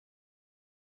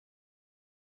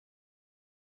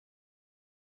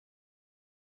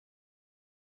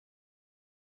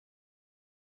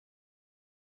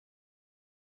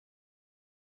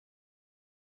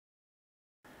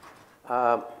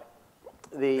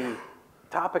The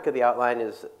topic of the outline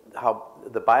is how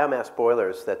the biomass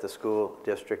boilers that the school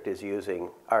district is using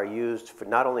are used for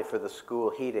not only for the school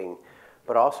heating,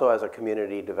 but also as a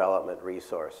community development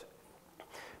resource.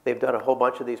 They've done a whole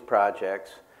bunch of these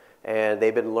projects, and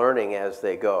they've been learning as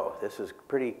they go. This is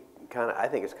pretty I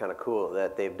think it's kind of cool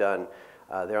that they've done,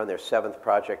 they're on their 7th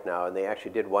project now, and they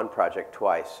actually did one project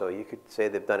twice, so you could say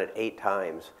they've done it 8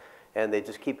 times, and they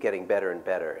just keep getting better and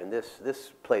better. And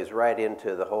this plays right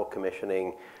into the whole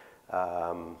commissioning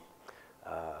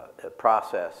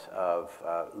process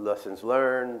of lessons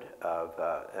learned, of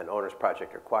an owner's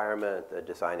project requirement, the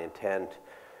design intent,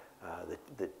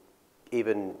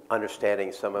 even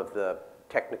understanding some of the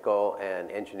technical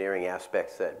and engineering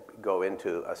aspects that go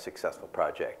into a successful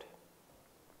project.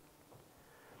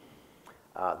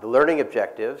 The learning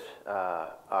objectives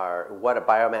are what a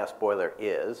biomass boiler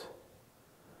is.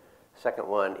 Second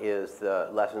one is the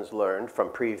lessons learned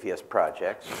from previous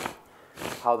projects,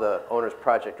 how the owner's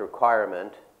project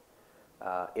requirement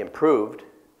improved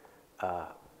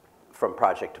from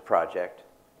project to project,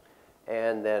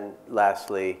 and then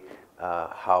lastly,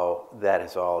 how that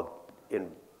has all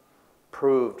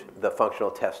improved the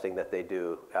functional testing that they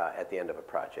do at the end of a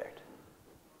project.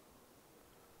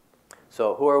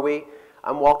 So who are we?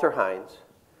 I'm Walter Heins.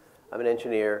 I'm an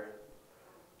engineer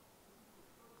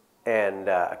and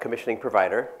a commissioning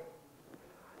provider.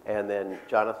 And then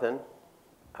Jonathan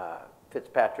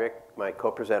Fitzpatrick, my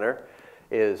co-presenter,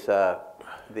 is the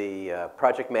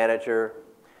project manager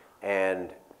and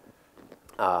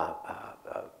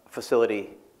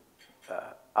facility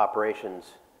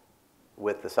operations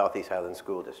with the Southeast Highlands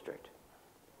School District.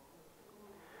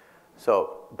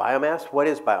 So biomass, what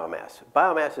is biomass?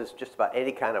 Biomass is just about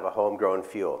any kind of a homegrown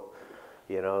fuel.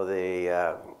 You know,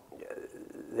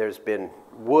 there's been,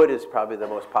 wood is probably the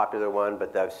most popular one,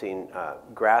 but I've seen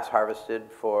grass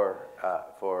harvested for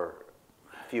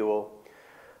fuel.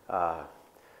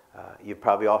 You've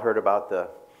probably all heard about the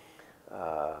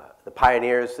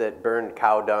pioneers that burned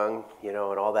cow dung, you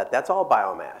know, and all that. That's all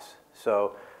biomass.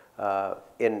 So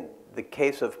in the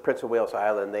case of Prince of Wales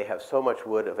Island, they have so much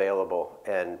wood available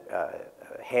and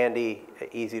handy,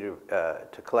 easy to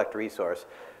collect resource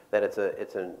that it's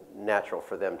a natural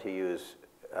for them to use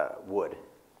wood.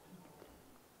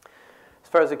 As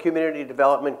far as the community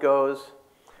development goes,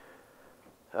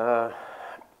 the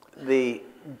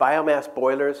biomass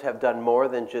boilers have done more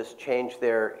than just change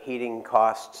their heating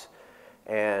costs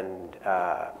and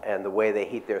the way they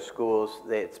heat their schools.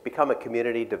 It's become a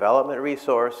community development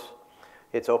resource.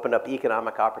 It's opened up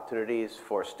economic opportunities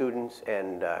for students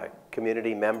and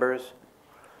community members.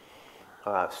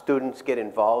 Students get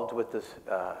involved with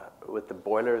the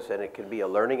boilers, and it can be a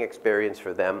learning experience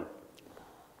for them.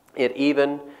 It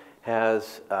even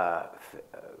has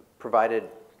provided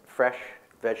fresh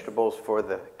vegetables for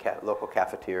the local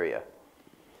cafeteria.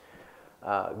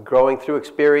 Growing through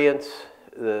experience,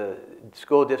 the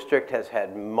school district has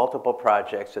had multiple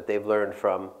projects that they've learned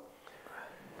from.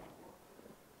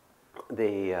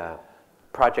 The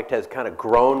project has kind of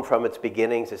grown from its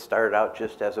beginnings. It started out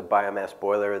just as a biomass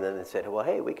boiler, and then they said, well,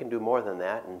 hey, we can do more than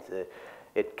that. And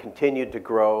it continued to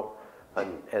grow.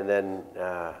 And then,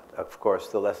 of course,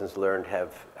 the lessons learned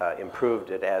have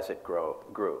improved it as it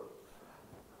grew.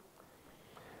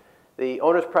 The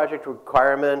owner's project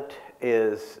requirement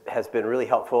has been really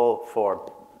helpful for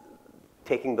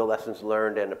taking the lessons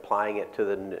learned and applying it to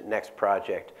the next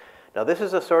project. Now, this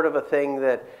is a sort of a thing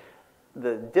that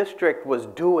the district was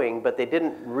doing, but they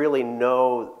didn't really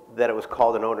know that it was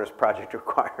called an owner's project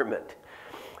requirement.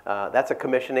 That's a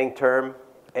commissioning term,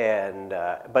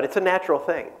 but it's a natural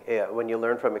thing. When you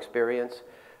learn from experience,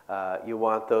 you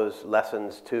want those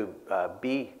lessons to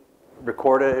be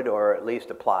recorded or at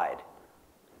least applied.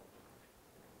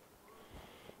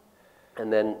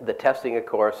 And then the testing, of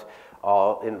course,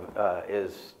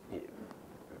 boils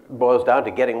down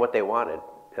to getting what they wanted.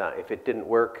 If it didn't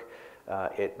work,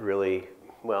 it really,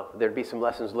 well, there'd be some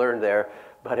lessons learned there,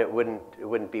 but it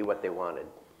wouldn't be what they wanted.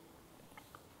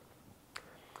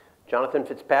 Jonathan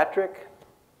Fitzpatrick,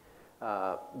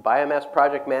 biomass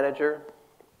project manager.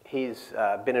 He's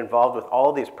been involved with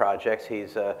all these projects.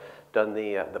 He's done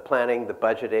the planning, the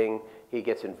budgeting. He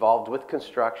gets involved with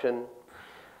construction.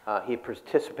 He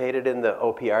participated in the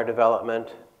OPR development.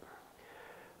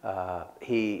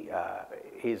 He's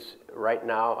right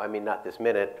now, I mean, not this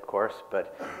minute, of course,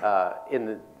 but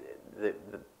in the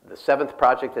 7th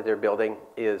project that they're building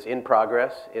is in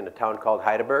progress in a town called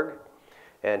Heidelberg,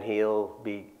 and he'll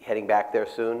be heading back there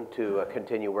soon to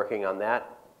continue working on that.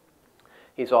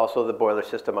 He's also the boiler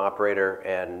system operator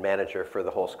and manager for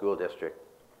the whole school district.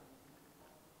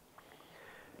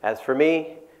 As for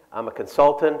me, I'm a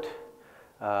consultant.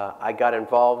 I got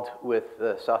involved with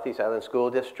the Southeast Island School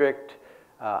District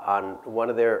on one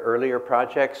of their earlier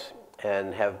projects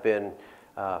and have been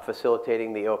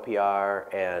facilitating the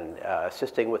OPR and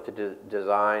assisting with the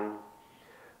design.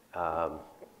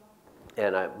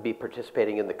 And I'll be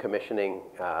participating in the commissioning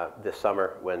this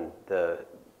summer when the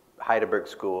Heidelberg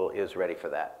School is ready for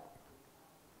that.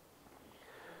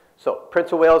 So,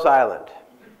 Prince of Wales Island.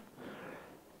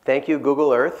 Thank you,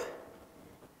 Google Earth.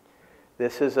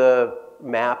 This is a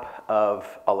map of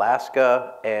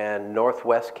Alaska and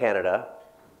Northwest Canada.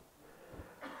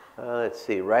 Let's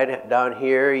see, right down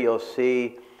here you'll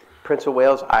see Prince of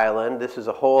Wales Island. This is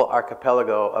a whole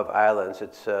archipelago of islands.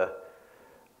 It's,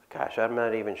 gosh, I'm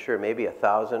not even sure, maybe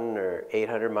 1,000 or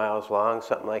 800 miles long,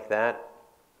 something like that.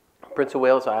 Prince of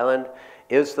Wales Island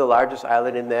is the largest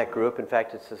island in that group. In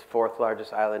fact, it's the 4th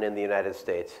largest island in the United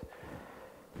States.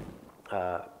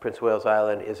 Prince of Wales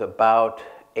Island is about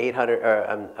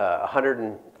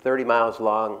 130 miles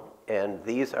long, and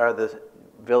these are the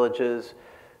villages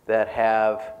that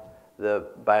have the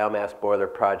biomass boiler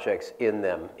projects in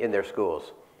them, in their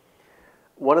schools.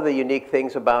 One of the unique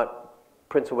things about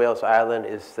Prince of Wales Island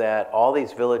is that all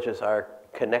these villages are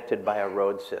connected by a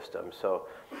road system. So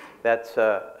that's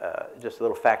just a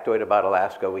little factoid about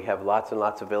Alaska. We have lots and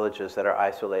lots of villages that are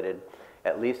isolated.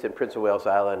 At least in Prince of Wales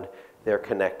Island, they're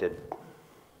connected.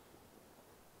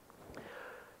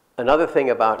 Another thing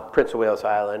about Prince of Wales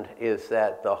Island is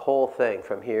that the whole thing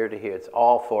from here to here, it's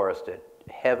all forested,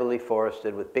 heavily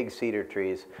forested with big cedar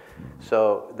trees.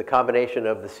 So the combination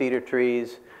of the cedar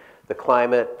trees, the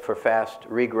climate for fast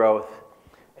regrowth,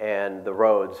 and the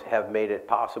roads have made it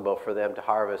possible for them to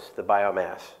harvest the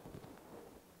biomass.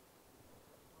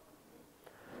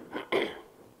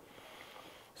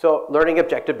 So learning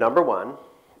objective number 1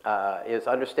 is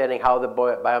understanding how the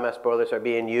biomass boilers are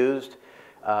being used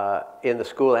in the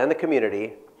school and the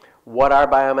community. What are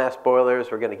biomass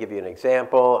boilers? We're going to give you an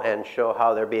example and show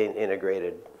how they're being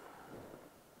integrated.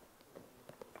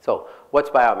 So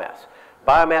what's biomass?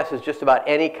 Biomass is just about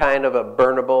any kind of a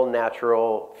burnable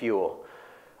natural fuel.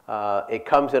 It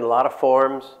comes in a lot of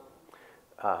forms.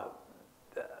 The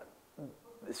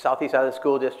Southeast Island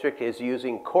School District is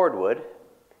using cordwood.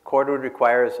 Cordwood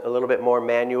requires a little bit more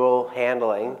manual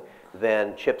handling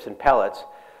than chips and pellets.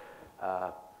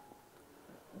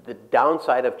 The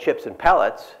downside of chips and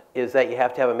pellets is that you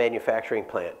have to have a manufacturing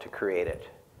plant to create it.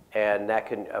 And that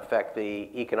can affect the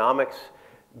economics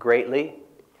greatly.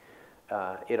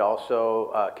 It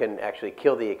also can actually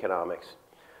kill the economics.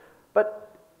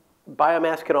 But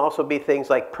biomass can also be things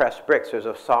like pressed bricks. There's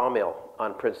a sawmill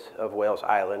on Prince of Wales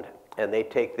Island, and they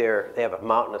have a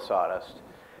mountain of sawdust,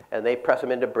 and they press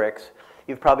them into bricks.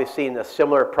 You've probably seen a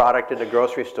similar product in the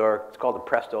grocery store. It's called a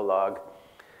Presto log.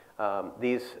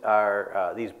 These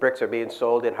bricks are being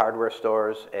sold in hardware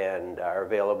stores and are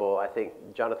available. I think,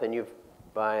 Jonathan, you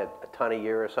buy a ton a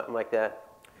year or something like that?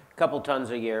 A couple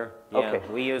tons a year. Yeah, okay.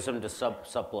 We use them to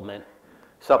supplement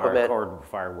our cord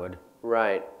firewood.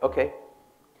 Right. Okay.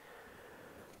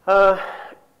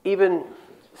 Even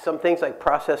some things like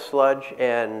processed sludge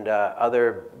and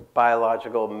other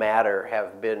biological matter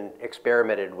have been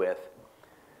experimented with.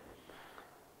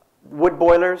 Wood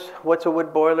boilers. What's a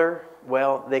wood boiler?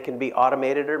 Well, they can be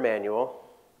automated or manual.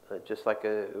 Just like we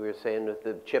were saying with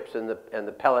the chips and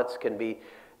the pellets can be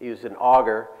used an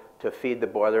auger to feed the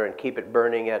boiler and keep it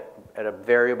burning at a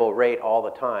variable rate all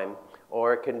the time.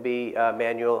 Or it can be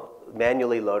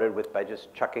manually loaded by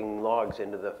just chucking logs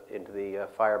into the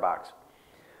firebox.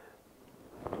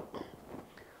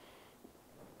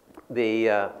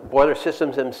 The boiler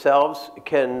systems themselves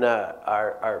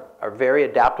are very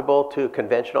adaptable to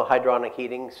conventional hydronic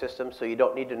heating systems, so you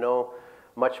don't need to know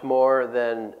much more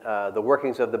than the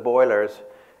workings of the boilers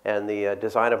and the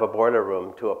design of a boiler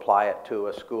room to apply it to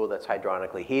a school that's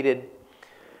hydronically heated.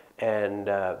 And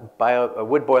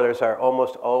wood boilers are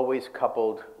almost always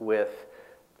coupled with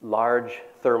large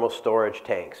thermal storage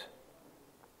tanks.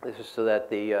 This is so that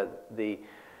the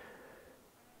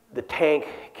tank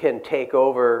can take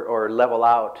over or level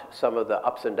out some of the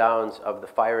ups and downs of the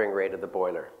firing rate of the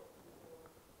boiler.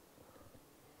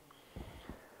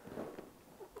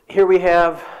 Here we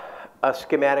have a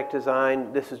schematic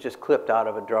design. This is just clipped out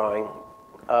of a drawing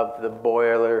of the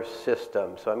boiler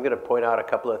system. So I'm going to point out a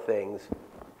couple of things.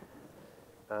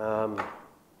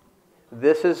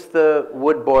 This is the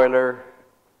wood boiler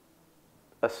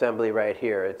assembly right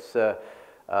here. It's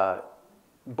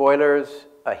boilers,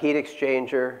 a heat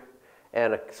exchanger,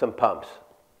 and some pumps.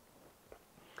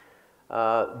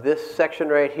 This section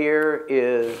right here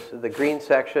is the green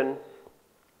section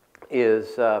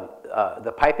is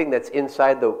the piping that's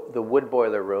inside the wood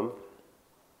boiler room,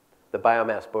 the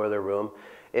biomass boiler room,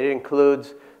 It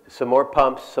includes some more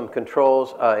pumps, some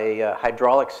controls, a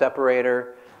hydraulic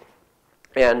separator,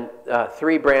 and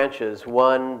 3 branches,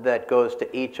 one that goes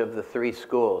to each of the 3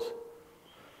 schools.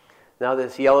 Now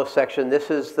this yellow section, this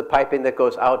is the piping that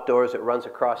goes outdoors. It runs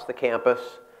across the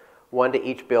campus, one to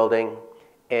each building.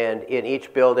 And in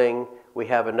each building, we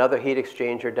have another heat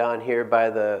exchanger down here by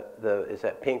is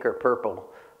that pink or purple,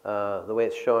 the way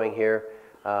it's showing here.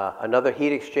 Another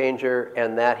heat exchanger,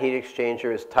 and that heat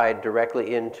exchanger is tied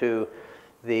directly into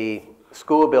the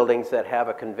school buildings that have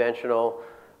a conventional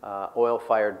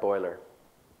oil-fired boiler.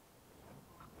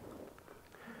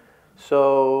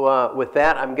 So with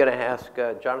that, I'm going to ask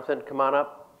Jonathan to come on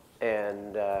up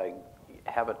and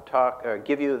have a talk, or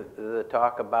give you the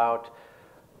talk about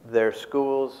their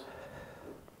schools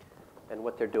and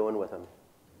what they're doing with them.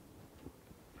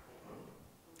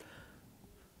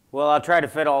 Well, I'll try to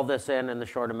fit all this in the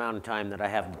short amount of time that I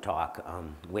have to talk.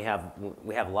 We have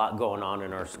a lot going on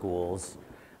in our schools.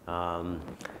 My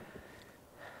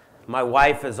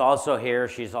wife is also here.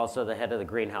 She's also the head of the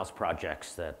greenhouse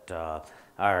projects that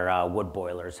our wood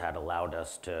boilers had allowed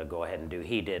us to go ahead and do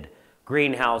heated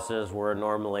greenhouses, where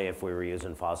normally if we were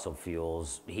using fossil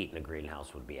fuels, heating a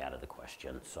greenhouse would be out of the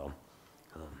question. So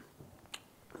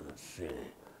let's see.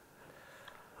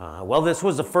 Well, this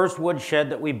was the first wood shed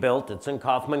that we built. It's in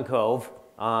Coffman Cove.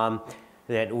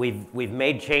 That we've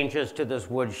made changes to this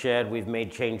wood shed. We've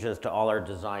made changes to all our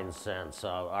designs since.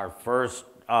 Our first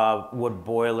wood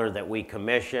boiler that we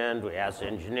commissioned, we asked the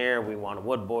engineer, we want a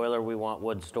wood boiler, we want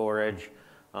wood storage.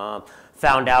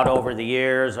 Found out over the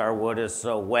years our wood is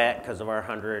so wet because of our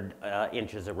 100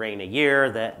 inches of rain a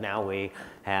year that now we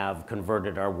have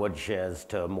converted our wood sheds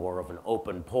to more of an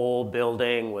open pole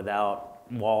building without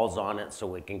walls on it, so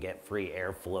we can get free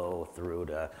airflow through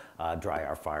to dry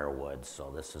our firewood.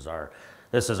 So this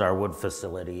is our wood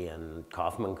facility in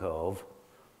Coffman Cove.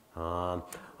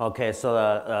 Okay, so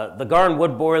the Garn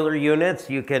wood boiler units,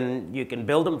 you can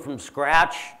build them from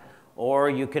scratch, or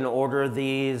you can order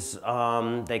these.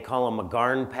 They call them a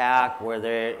Garn pack, where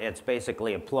it's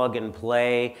basically a plug and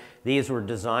play. These were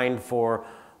designed for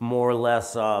more or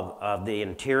less of the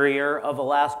interior of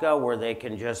Alaska, where they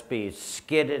can just be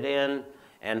skidded in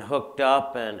and hooked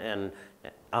up, and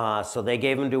so they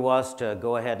gave them to us to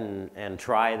go ahead and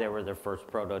try. They were their first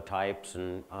prototypes,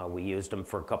 and we used them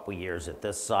for a couple years at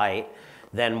this site.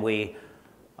 Then we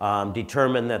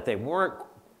determined that they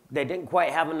didn't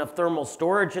quite have enough thermal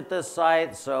storage at this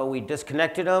site, so we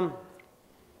disconnected them,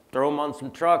 threw them on some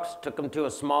trucks, took them to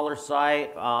a smaller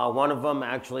site. One of them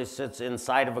actually sits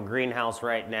inside of a greenhouse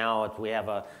right now. We have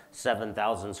a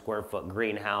 7,000 square foot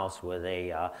greenhouse with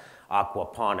a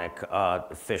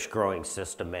aquaponic fish growing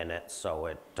system in it, so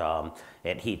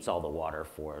it heats all the water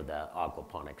for the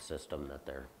aquaponic system that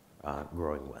they're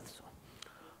growing with. So.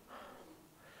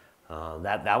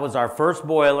 That was our first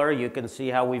boiler. You can see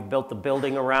how we've built the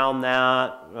building around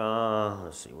that.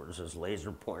 Let's see, where's this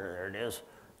laser pointer? There it is.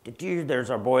 There's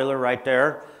our boiler right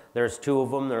there. There's 2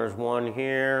 of them. There's one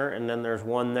here, and then there's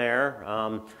one there.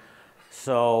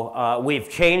 So we've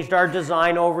changed our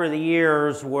design over the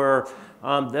years, where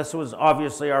this was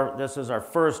obviously this is our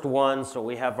first one. So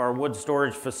we have our wood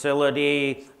storage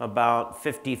facility about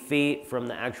 50 feet from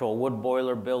the actual wood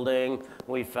boiler building.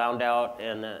 We found out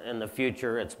in the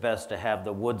future it's best to have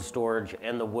the wood storage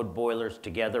and the wood boilers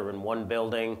together in one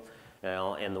building. You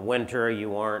know, in the winter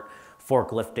you aren't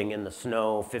forklifting in the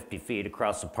snow 50 feet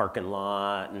across the parking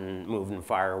lot and moving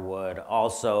firewood.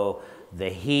 Also, the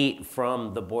heat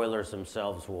from the boilers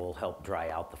themselves will help dry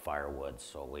out the firewood.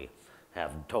 So we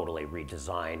have totally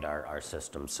redesigned our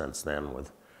system since then,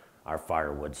 with our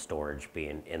firewood storage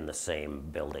being in the same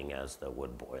building as the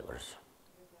wood boilers.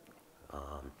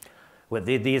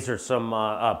 These are some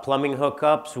plumbing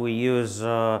hookups. We use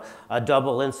a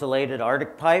double insulated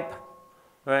Arctic pipe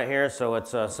right here. So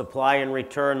it's a supply and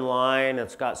return line.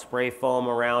 It's got spray foam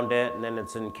around it, and then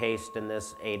it's encased in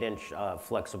this 8-inch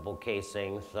flexible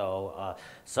casing. So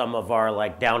some of our,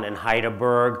 like down in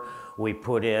Heidelberg, we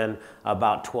put in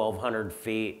about 1,200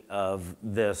 feet of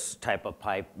this type of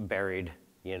pipe buried.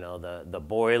 You know, the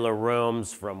boiler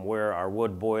rooms from where our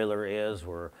wood boiler is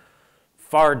were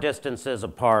far distances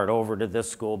apart, over to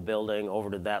this school building, over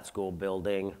to that school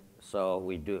building. So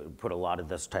we do put a lot of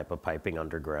this type of piping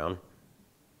underground.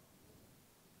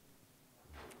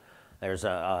 There's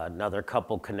another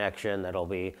couple connection that'll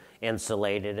be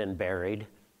insulated and buried.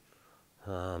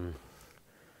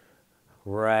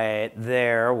 Right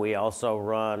there, we also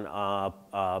run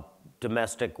a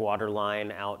domestic water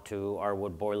line out to our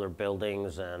wood boiler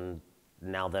buildings, and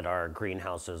now that our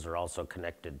greenhouses are also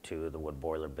connected to the wood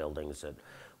boiler buildings, that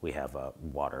we have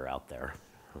water out there.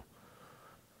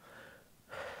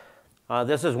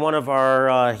 This is one of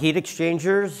our heat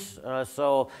exchangers.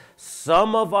 So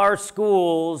some of our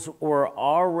schools were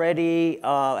already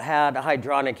had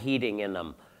hydronic heating in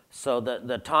them. So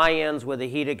the tie-ins with the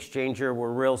heat exchanger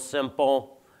were real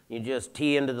simple. You just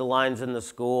tee into the lines in the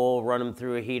school, run them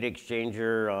through a heat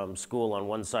exchanger, school on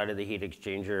one side of the heat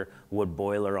exchanger, wood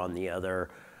boiler on the other.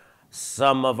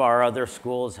 Some of our other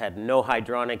schools had no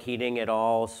hydronic heating at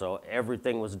all, so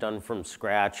everything was done from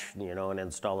scratch, you know, and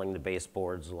installing the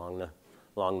baseboards along the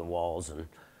walls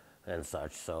and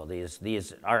such. So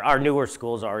our newer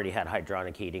schools already had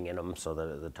hydronic heating in them, so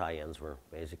the tie-ins were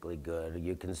basically good.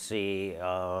 You can see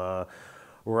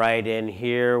right in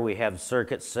here we have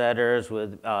circuit setters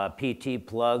with PT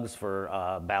plugs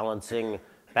for balancing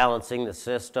the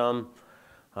system.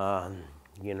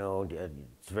 You know,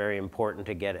 it's very important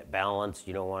to get it balanced.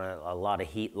 You don't want a lot of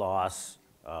heat loss.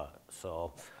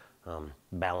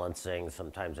 Balancing,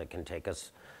 sometimes it can take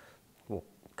us a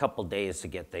couple days to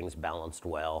get things balanced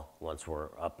well once we're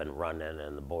up and running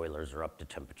and the boilers are up to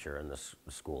temperature and the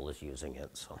school is using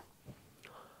it. So.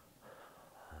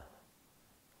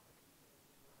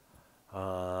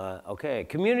 Okay,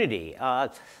 community.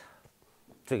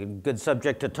 It's a good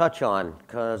subject to touch on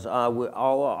because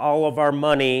all of our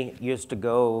money used to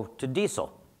go to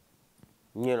diesel.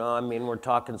 You know, I mean, we're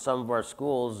talking some of our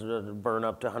schools burn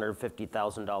up to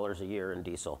 $150,000 a year in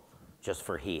diesel just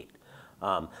for heat.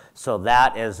 So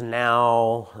that is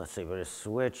now, let's see, we'll just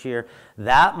switch here.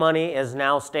 That money is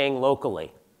now staying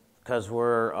locally because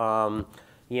we're,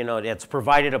 you know, it's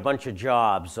provided a bunch of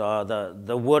jobs.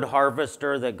 The wood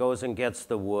harvester that goes and gets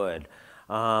the wood.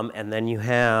 And then you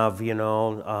have, you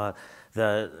know,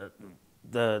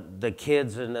 the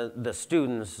kids and the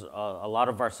students. A lot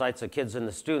of our sites, the kids and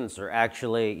the students are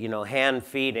actually, you know, hand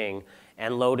feeding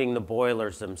and loading the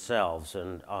boilers themselves.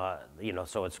 And, you know,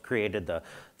 so it's created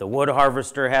the wood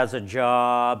harvester has a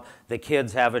job, the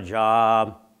kids have a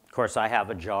job. Of course, I have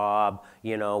a job.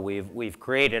 You know, we've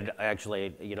created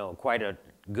actually, you know, quite a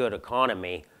good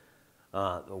economy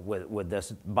with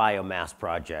this biomass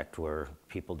project where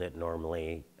people didn't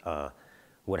normally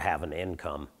would have an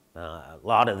income. A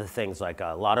lot of the things, like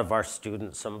a lot of our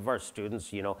students, some of our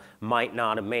students, you know, might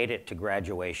not have made it to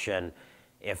graduation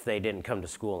if they didn't come to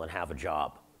school and have a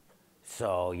job.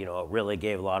 So, you know, it really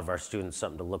gave a lot of our students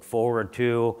something to look forward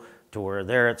to where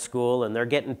they're at school and they're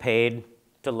getting paid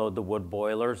to load the wood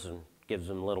boilers and gives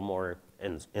them a little more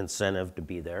incentive to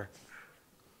be there.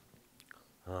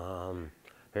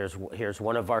 Here's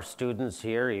one of our students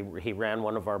here. He ran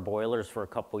one of our boilers for a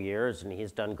couple years, and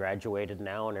he's done graduated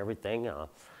now and everything. You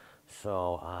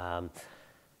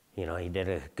know, he did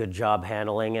a good job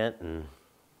handling it and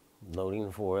loading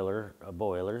the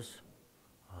boilers.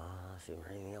 Let's see,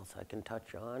 anything else I can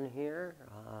touch on here?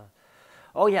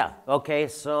 Oh yeah, okay.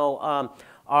 So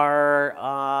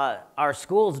our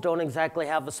schools don't exactly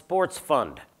have a sports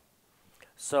fund.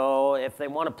 So if they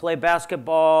want to play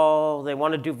basketball, they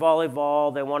want to do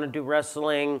volleyball, they want to do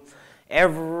wrestling,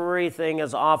 everything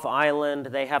is off island.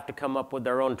 They have to come up with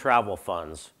their own travel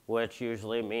funds, which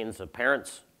usually means the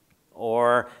parents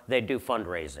or they do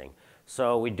fundraising.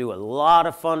 So we do a lot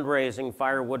of fundraising,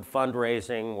 firewood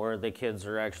fundraising, where the kids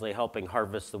are actually helping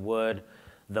harvest the wood.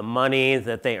 The money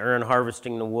that they earn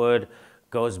harvesting the wood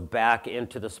goes back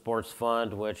into the sports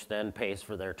fund, which then pays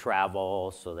for their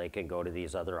travel so they can go to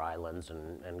these other islands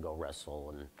and go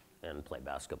wrestle and play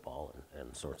basketball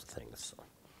and sorts of things. So.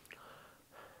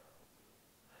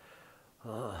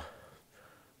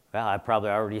 Well, I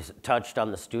probably already touched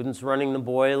on the students running the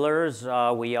boilers.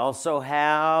 We also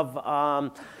have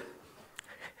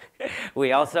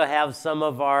some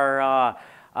of our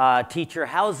teacher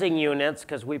housing units,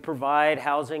 because we provide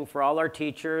housing for all our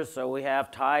teachers. So we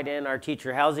have tied in our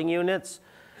teacher housing units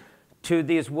to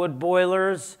these wood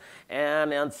boilers.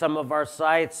 And on some of our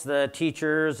sites, the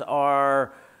teachers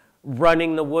are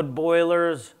running the wood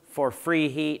boilers for free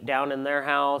heat down in their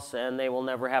house, and they will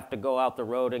never have to go out the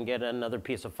road and get another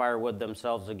piece of firewood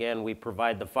themselves again. We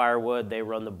provide the firewood, they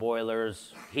run the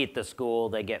boilers, heat the school,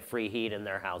 they get free heat in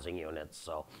their housing units.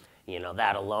 So, you know,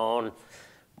 that alone,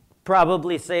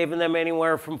 probably saving them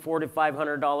anywhere from $400 to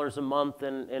 $500 a month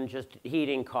in just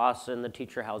heating costs in the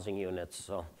teacher housing units.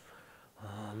 So,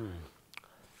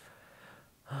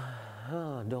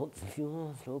 adult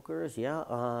fuel smokers,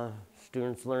 yeah.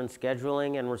 Students learn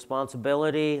scheduling and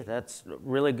responsibility. That's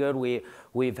really good.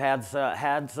 We've had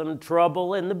some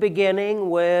trouble in the beginning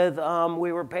with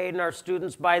we were paying our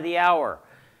students by the hour,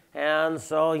 and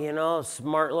so, you know,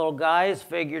 smart little guys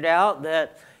figured out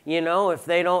that, you know, if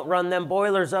they don't run them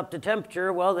boilers up to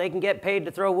temperature, well, they can get paid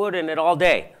to throw wood in it all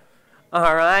day.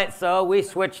 All right, so we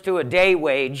switched to a day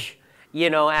wage.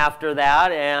 after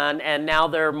that, and now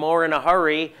they're more in a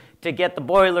hurry to get the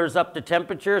boilers up to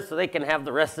temperature so they can have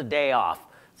the rest of the day off.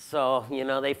 So,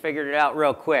 they figured it out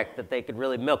real quick that they could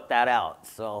really milk that out.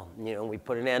 So, we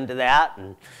put an end to that.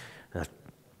 And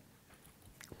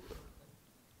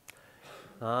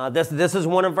this is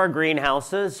one of our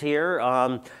greenhouses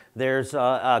here. There's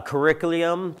a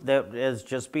curriculum that is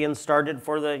just being started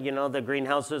for the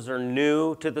greenhouses are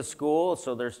new to the school,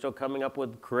 so they're still coming up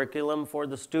with curriculum for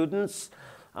the students.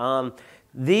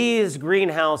 These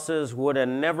greenhouses would have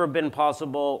never been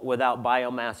possible without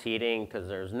biomass heating, because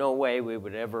there's no way we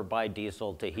would ever buy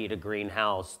diesel to heat a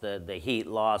greenhouse. The heat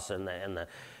loss and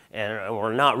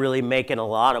we're not really making a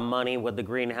lot of money with the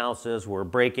greenhouses. We're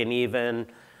breaking even.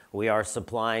 We are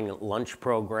supplying lunch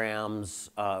programs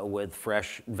with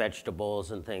fresh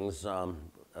vegetables and things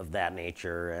of that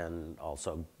nature, and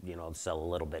also, sell a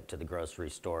little bit to the grocery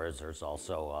stores. There's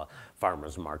also a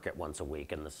farmer's market once a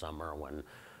week in the summer when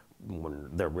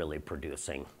they're really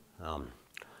producing.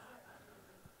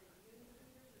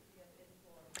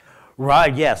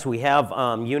 Right, yes, we have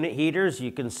unit heaters.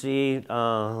 You can see,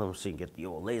 let me see, get the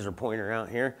old laser pointer out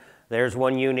here. There's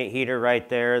one unit heater right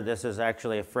there. This is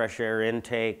actually a fresh air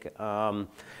intake.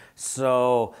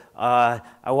 So I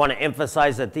want to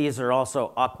emphasize that these are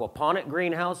also aquaponic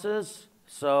greenhouses.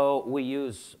 So we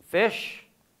use fish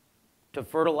to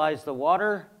fertilize the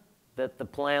water that the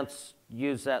plants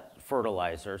use that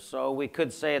fertilizer. So we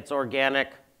could say it's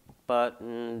organic, but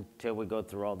until we go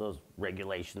through all those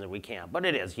regulations that we can't. But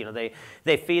it is,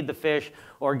 they feed the fish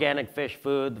organic fish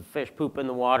food, the fish poop in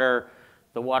the water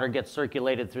gets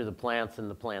circulated through the plants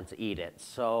and the plants eat it.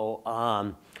 So,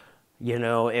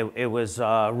 it was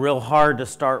real hard to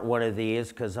start one of these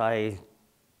because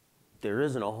there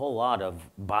isn't a whole lot of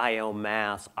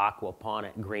biomass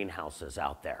aquaponic greenhouses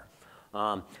out there.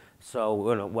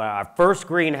 So our first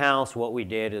greenhouse, what we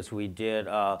did is we did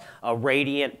a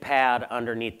radiant pad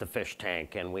underneath the fish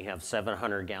tank, and we have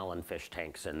 700-gallon fish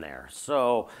tanks in there.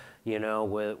 So,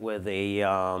 with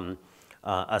a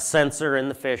sensor in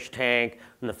the fish tank,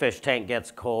 when the fish tank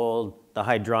gets cold, the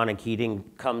hydronic heating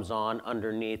comes on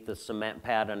underneath the cement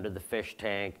pad under the fish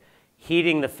tank,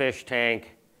 heating the fish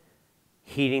tank,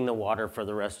 heating the water for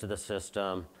the rest of the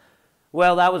system.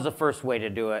 Well, that was the first way to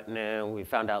do it, and we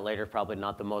found out later probably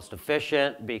not the most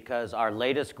efficient, because our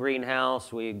latest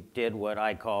greenhouse, we did what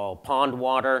I call pond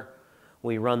water.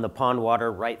 We run the pond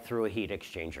water right through a heat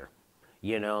exchanger.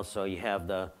 So you have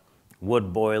the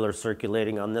wood boiler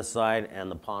circulating on this side and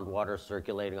the pond water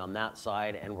circulating on that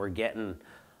side, and we're getting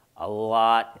a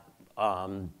lot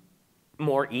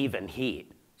more even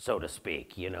heat, so to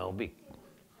speak,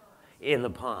 in the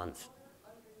ponds.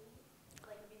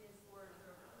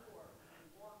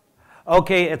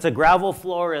 Okay, it's a gravel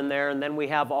floor in there, and then we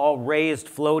have all raised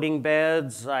floating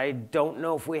beds. I don't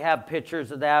know if we have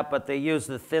pictures of that, but they use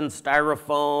the thin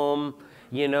styrofoam,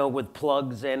 with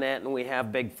plugs in it, and we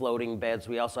have big floating beds.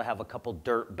 We also have a couple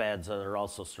dirt beds that are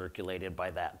also circulated by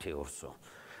that too. So,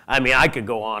 I could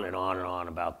go on and on and on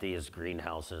about these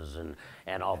greenhouses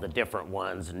and all the different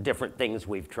ones and different things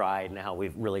we've tried and how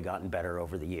we've really gotten better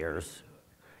over the years.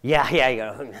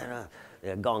 Yeah,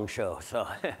 gong show. So.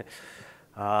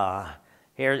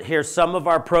 Here's some of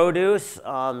our produce.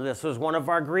 This was one of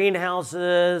our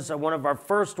greenhouses, one of our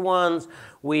first ones.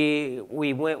 We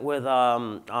went with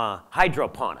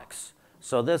hydroponics.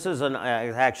 So this is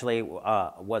actually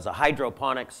was a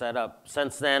hydroponic setup.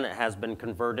 Since then, it has been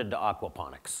converted to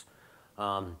aquaponics.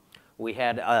 We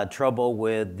had trouble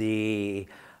with the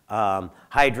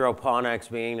hydroponics,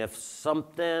 being if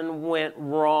something went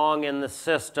wrong in the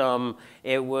system,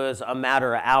 it was a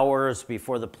matter of hours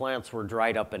before the plants were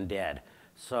dried up and dead.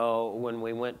 So when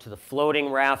we went to the floating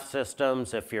raft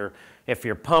systems, if your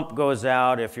pump goes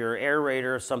out, if your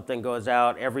aerator or something goes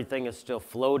out, everything is still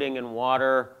floating in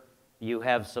water. You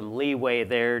have some leeway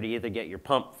there to either get your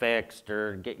pump fixed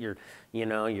or get your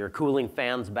cooling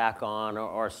fans back on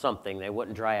or something. They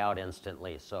wouldn't dry out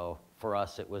instantly. So for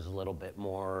us, it was a little bit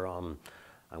more,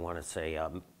 I want to say,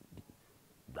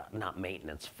 not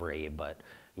maintenance free, but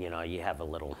you have a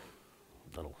little,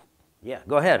 yeah,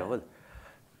 go ahead.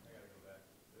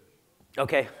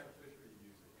 Okay.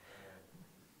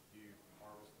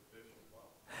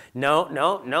 No,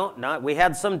 not. We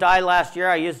had some die last year.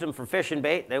 I used them for fishing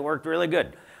bait. They worked really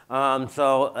good.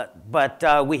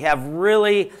 But we have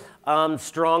really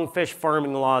strong fish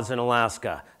farming laws in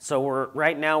Alaska. So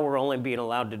right now we're only being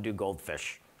allowed to do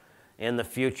goldfish. In the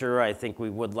future, I think we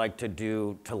would like to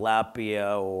do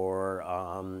tilapia or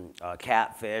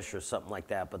catfish or something like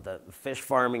that. But the fish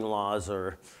farming laws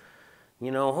are, You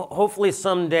know, hopefully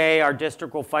someday our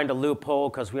district will find a loophole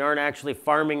because we aren't actually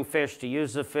farming fish to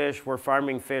use the fish, we're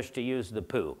farming fish to use the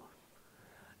poo.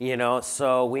 You know,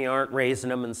 so we aren't raising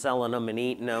them and selling them and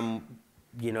eating them.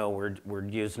 You know, we're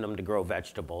using them to grow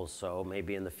vegetables, so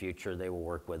maybe in the future they will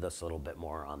work with us a little bit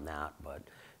more on that. But,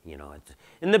 you know,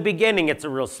 in the beginning, it's a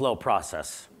real slow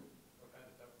process. What kind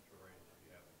of temperature range do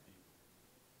you have to keep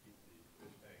the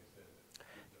fish tanks in to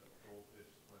keep the goldfish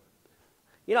swimming?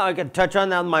 You know, I could touch on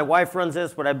that. My wife runs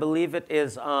this, but I believe it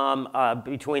is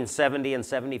between 70 and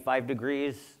 75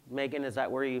 degrees. Megan, is that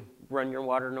where you run your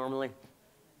water normally?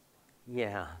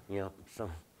 Yeah, so,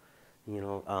 you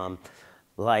know,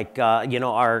 you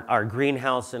know, our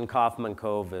greenhouse in Coffman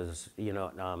Cove is, you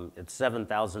know, it's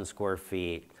 7,000 square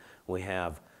feet. We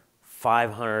have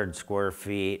 500 square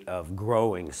feet of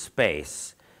growing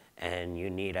space, and you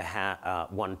need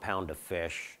 1 pound of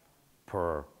fish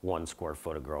per 1 square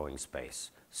foot of growing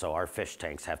space. So our fish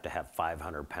tanks have to have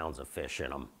 500 pounds of fish in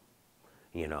them,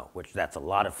 you know, which that's a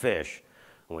lot of fish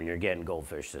when you're getting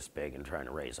goldfish this big and trying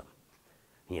to raise them.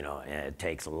 You know, and it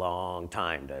takes a long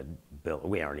time to build.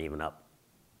 We aren't even up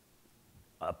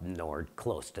nor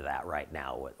close to that right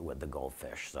now with the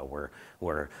goldfish. So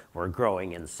we're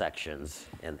growing in sections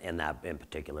in that in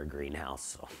particular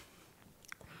greenhouse. So.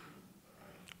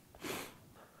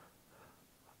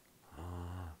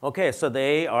 Okay, so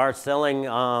they are selling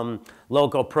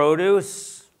local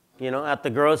produce, you know, at the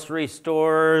grocery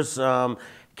stores,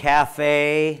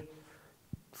 cafe.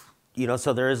 You know,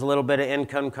 so there is a little bit of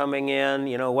income coming in.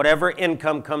 You know, whatever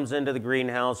income comes into the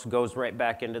greenhouse goes right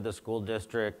back into the school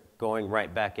district, going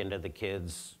right back into the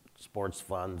kids' sports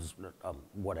funds,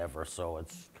 whatever. So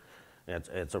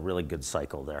it's a really good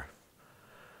cycle there.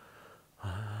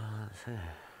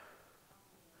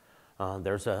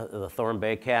 There's the Thorn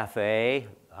Bay Cafe.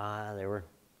 They were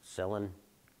selling,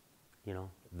 you know,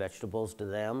 vegetables to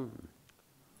them.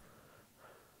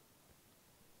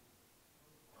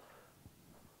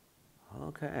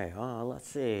 Okay, let's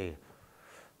see.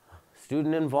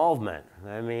 Student involvement.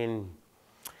 I mean,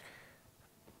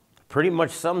 pretty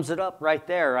much sums it up right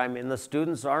there. I mean, the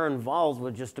students are involved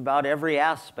with just about every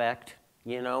aspect.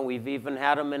 You know, we've even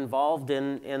had them involved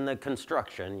in the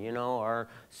construction. You know, our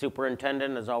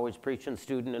superintendent is always preaching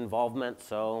student involvement.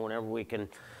 So whenever we can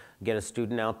get a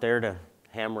student out there to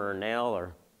hammer a nail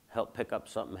or help pick up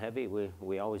something heavy,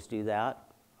 we always do that.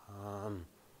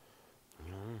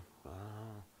 You know,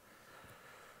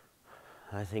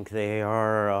 I think they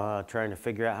are trying to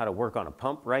figure out how to work on a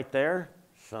pump right there.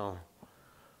 So,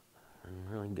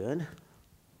 really good.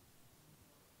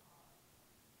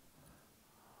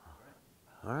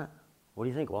 All right. What do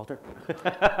you think, Walter?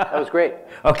 That was great.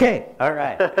 Okay. All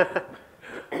right.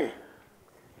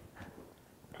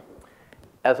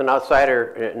 As an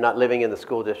outsider, not living in the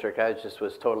school district, I just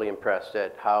was totally impressed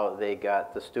at how they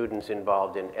got the students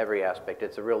involved in every aspect.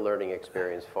 It's a real learning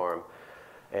experience for them.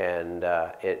 And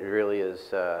it really is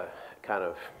kind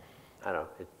of, I don't know,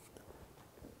 it's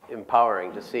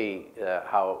empowering to see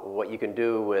what you can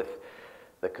do with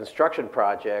the construction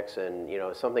projects, and you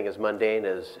know, something as mundane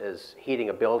as heating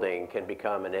a building can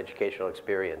become an educational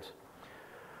experience.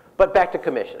 But back to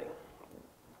commissioning.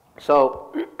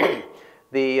 So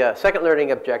the second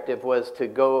learning objective was to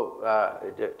go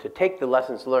to take the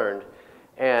lessons learned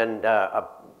and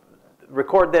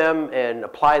record them and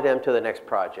apply them to the next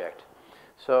project.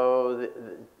 So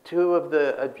two of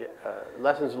the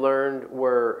lessons learned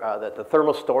were that the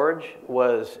thermal storage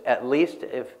was at least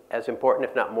as important,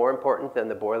 if not more important, than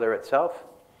the boiler itself.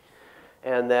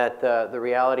 And that the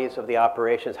realities of the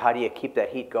operations, how do you keep that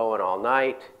heat going all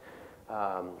night?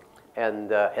 And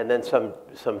then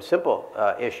some simple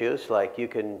issues, like you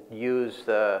can use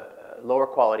the lower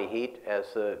quality heat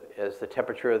as the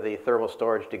temperature of the thermal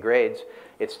storage degrades,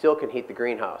 it still can heat the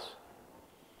greenhouse.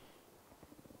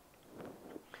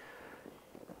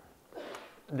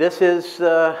 This is,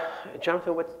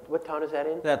 Jonathan, what town is that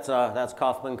in? That's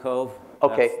Coffman Cove.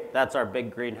 Okay. That's our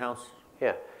big greenhouse.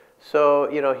 Yeah. So,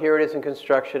 you know, here it is in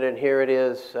construction, and here it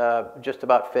is just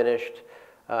about finished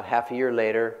half a year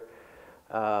later.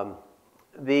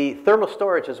 The thermal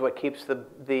storage is what keeps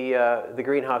the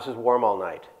greenhouses warm all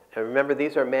night. And remember,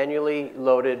 these are manually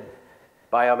loaded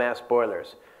biomass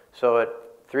boilers. So at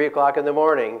 3 o'clock in the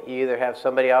morning, you either have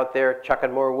somebody out there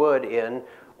chucking more wood in,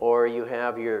 or you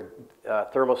have your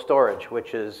thermal storage,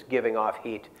 which is giving off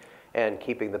heat and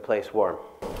keeping the place warm.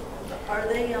 Are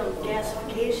they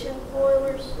gasification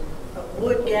boilers,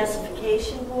 wood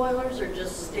gasification boilers, or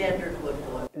just standard wood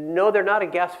boilers? No, they're not a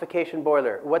gasification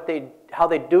boiler. How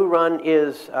they do run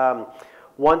is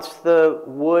once the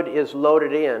wood is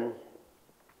loaded in,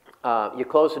 you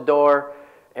close the door,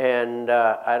 And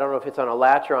I don't know if it's on a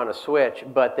latch or on a switch,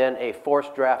 but then a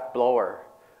forced draft blower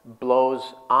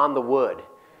blows on the wood,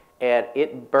 and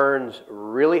it burns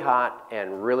really hot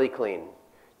and really clean.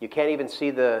 You can't even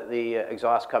see the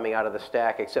exhaust coming out of the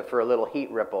stack except for a little heat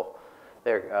ripple.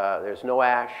 There's no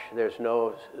ash, there's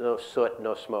no soot,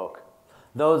 no smoke.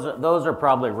 Those are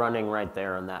probably running right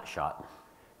there in that shot.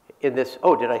 In this,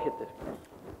 oh, did I hit the,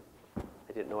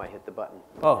 I didn't know I hit the button.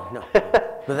 Oh, no.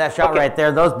 But that shot right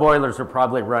there, those boilers are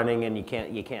probably running and you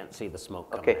can't see the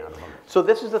smoke coming out of them. So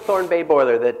this is the Thorn Bay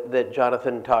boiler that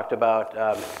Jonathan talked about.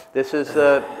 This is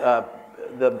the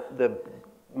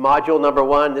module number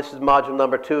 1. This is module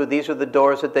number 2. These are the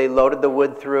doors that they loaded the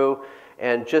wood through.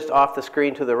 And just off the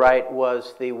screen to the right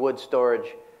was the wood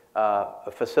storage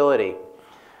facility.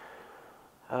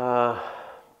 As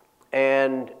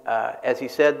he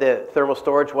said, the thermal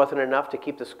storage wasn't enough to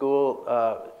keep the school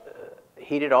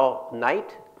heated all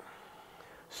night.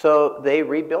 So they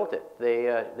rebuilt it.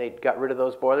 They got rid of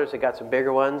those boilers. They got some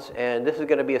bigger ones. And this is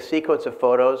going to be a sequence of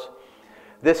photos.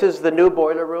 This is the new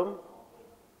boiler room.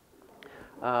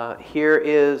 Here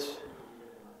is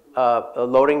a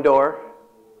loading door.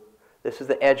 This is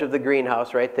the edge of the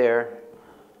greenhouse right there.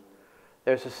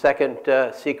 There's a second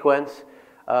sequence.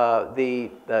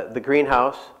 The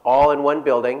greenhouse, all in one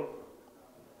building.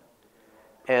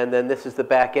 And then this is the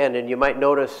back end. And you might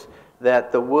notice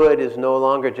that the wood is no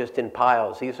longer just in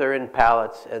piles. These are in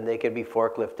pallets, and they can be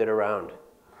forklifted around.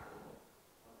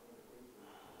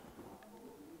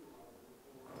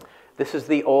 This is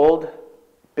the old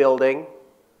building,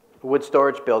 wood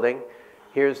storage building.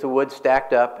 Here's the wood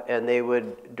stacked up, and they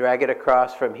would drag it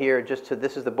across from here just to,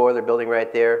 this is the boiler building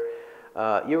right there.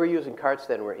 You were using carts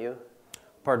then, weren't you?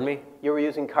 Pardon me? You were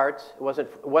using carts? It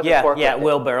wasn't forklifted? Yeah,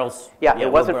 wheelbarrows. Yeah,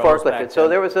 it wasn't forklifted. So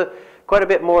there was quite a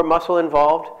bit more muscle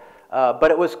involved,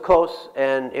 but it was close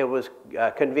and it was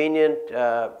convenient.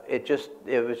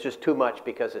 It was just too much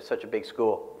because it's such a big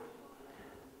school.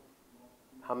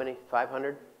 How many?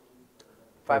 500?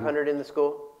 500 in the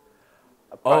school?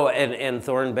 Oh, and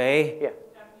Thorn Bay? Yeah.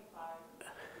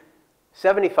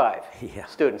 75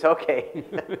 students, okay.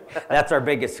 That's our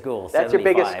biggest school. That's 75. Your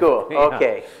biggest school,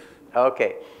 okay.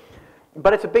 Okay.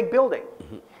 But it's a big building.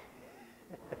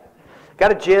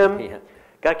 Got a gym,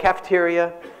 got a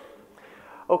cafeteria.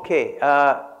 Okay,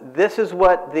 this is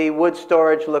what the wood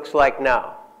storage looks like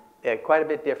now. Yeah, quite a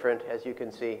bit different, as you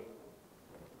can see.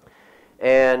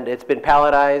 And it's been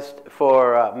palletized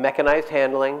for mechanized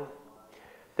handling.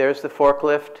 There's the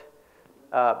forklift.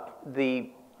 The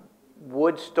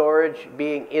wood storage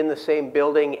being in the same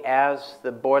building as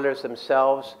the boilers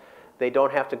themselves. They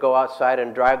don't have to go outside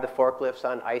and drive the forklifts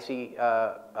on icy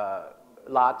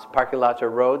lots, parking lots, or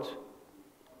roads.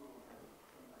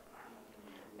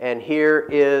 And here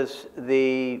is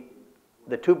the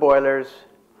 2 boilers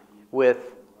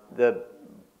with the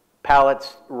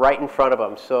pallets right in front of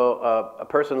them. So a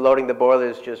person loading the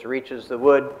boilers just reaches the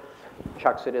wood,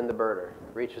 chucks it in the burner.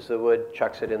 Reaches the wood,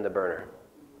 chucks it in the burner.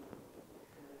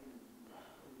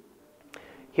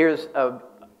 Here's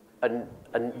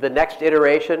the next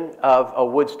iteration of a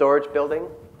wood storage building.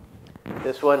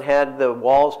 This one had the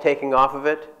walls taking off of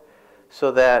it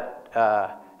so that,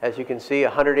 as you can see,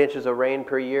 100 inches of rain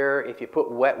per year. If you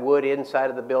put wet wood inside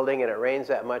of the building and it rains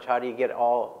that much, how do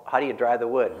you dry the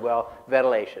wood? Well,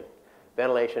 ventilation.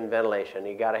 Ventilation, ventilation.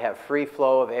 You got to have free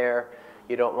flow of air.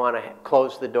 You don't want to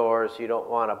close the doors. You don't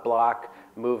want to block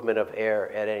movement of air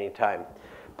at any time.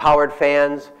 Powered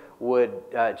fans would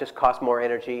just cost more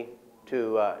energy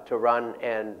to run,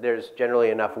 and there's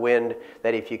generally enough wind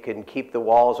that if you can keep the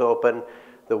walls open,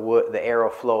 the air will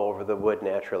flow over the wood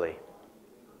naturally.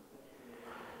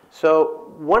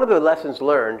 So one of the lessons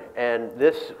learned, and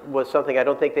this was something I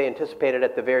don't think they anticipated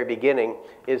at the very beginning,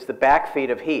 is the backfeed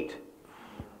of heat.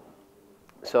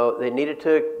 So they needed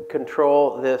to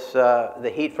control this,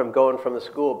 the heat from going from the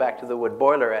school back to the wood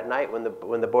boiler at night when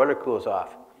the boiler cools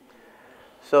off.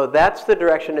 So that's the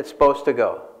direction it's supposed to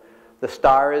go. The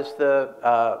star is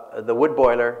the wood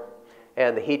boiler,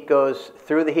 and the heat goes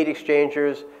through the heat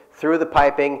exchangers, through the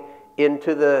piping,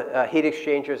 into the heat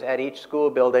exchangers at each school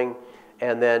building,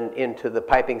 and then into the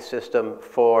piping system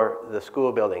for the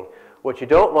school building. What you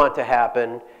don't want to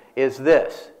happen is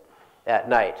this at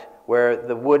night, where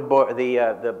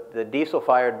the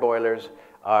diesel-fired boilers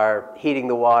are heating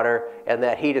the water, and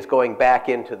that heat is going back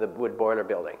into the wood boiler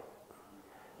building.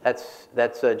 That's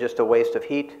just a waste of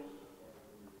heat.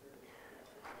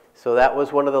 So that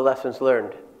was one of the lessons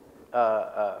learned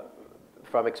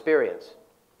from experience.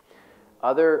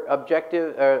 Other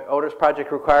objective owner's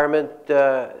project requirement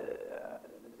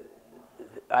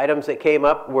items that came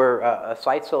up were a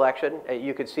site selection.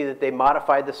 You could see that they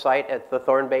modified the site at the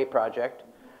Thorn Bay project.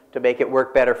 to make it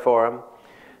work better for them.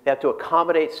 They have to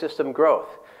accommodate system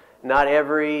growth. Not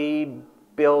every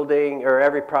building or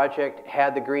every project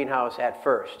had the greenhouse at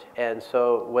first. And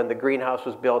so when the greenhouse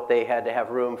was built, they had to have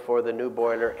room for the new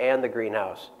boiler and the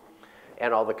greenhouse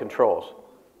and all the controls.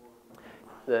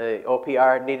 The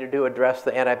OPR needed to address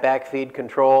the anti-backfeed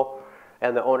control,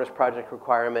 and the owner's project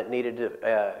requirement needed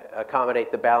to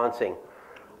accommodate the balancing.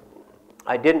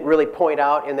 I didn't really point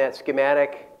out in that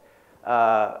schematic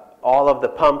all of the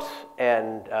pumps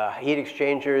and heat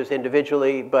exchangers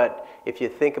individually, but if you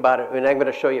think about it, and I'm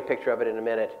going to show you a picture of it in a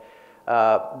minute,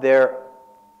 there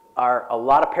are a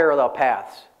lot of parallel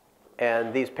paths,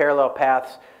 and these parallel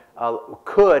paths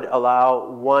could allow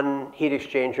one heat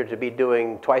exchanger to be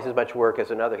doing twice as much work as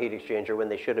another heat exchanger when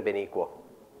they should have been equal.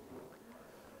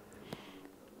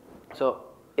 So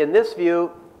in this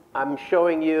view, I'm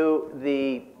showing you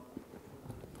the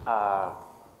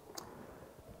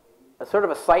sort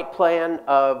of a site plan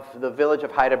of the village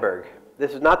of Heidelberg.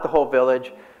 This is not the whole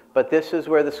village, but this is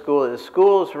where the school is. The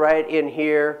school is right in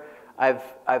here. I've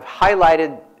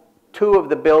highlighted two of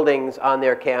the buildings on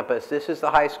their campus. This is the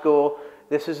high school.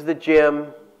 This is the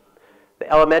gym.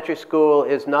 The elementary school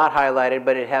is not highlighted,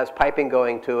 but it has piping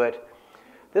going to it.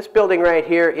 This building right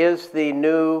here is the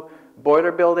new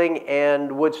boiler building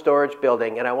and wood storage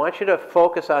building. And I want you to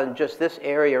focus on just this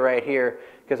area right here,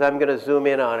 because I'm going to zoom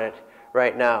in on it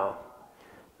right now.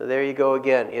 So there you go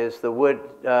again, is the wood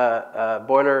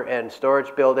boiler and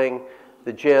storage building,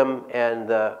 the gym, and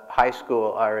the high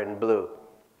school are in blue.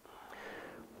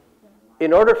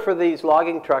 In order for these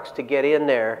logging trucks to get in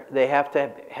there, they have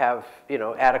to have,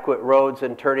 adequate roads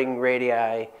and turning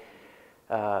radii.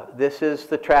 This is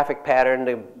the traffic pattern.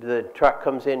 The truck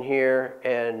comes in here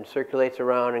and circulates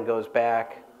around and goes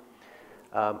back.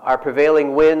 Our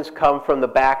prevailing winds come from the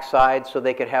back side, so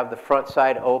they could have the front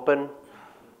side open.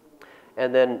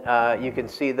 And then you can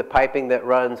see the piping that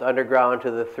runs underground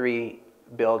to the three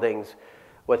buildings.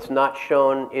 What's not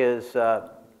shown is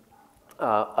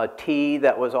a T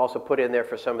that was also put in there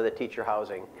for some of the teacher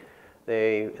housing.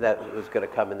 That was going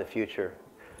to come in the future.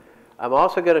 I'm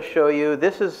also going to show you,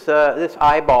 this is this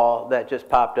eyeball that just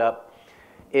popped up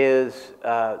is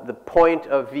the point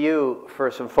of view for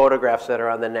some photographs that are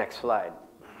on the next slide.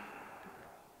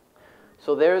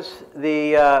 So there's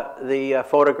the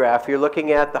photograph. You're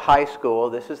looking at the high school.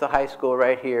 This is the high school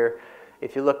right here.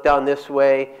 If you look down this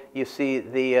way, you see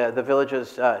the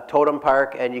village's totem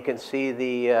park, and you can see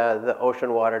the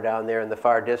ocean water down there in the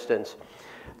far distance.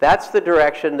 That's the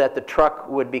direction that the truck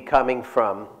would be coming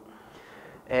from.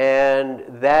 And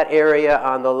that area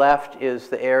on the left is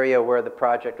the area where the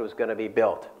project was going to be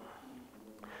built.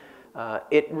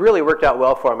 It really worked out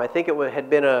well for them. I think it had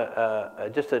been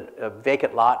just a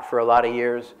vacant lot for a lot of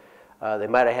years. They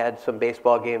might have had some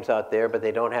baseball games out there, but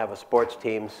they don't have a sports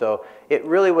team. So it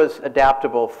really was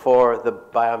adaptable for the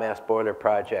biomass boiler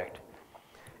project.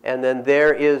 And then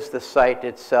there is the site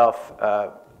itself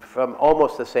from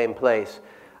almost the same place,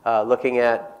 looking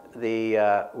at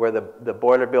where the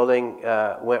boiler building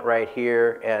went right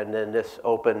here, and then this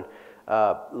open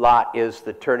lot is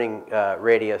the turning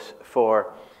radius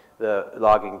for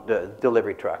the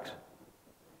delivery trucks.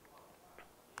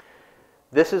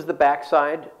 This is the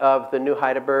backside of the new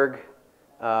Heidelberg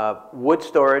wood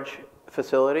storage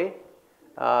facility.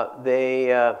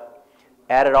 They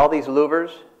added all these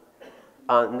louvers.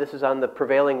 This is on the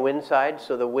prevailing wind side,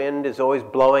 so the wind is always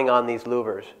blowing on these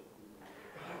louvers.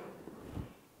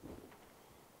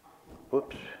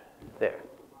 Whoops, there.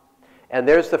 And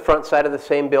there's the front side of the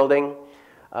same building.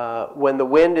 When the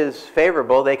wind is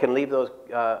favorable, they can leave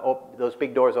those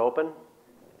big doors open,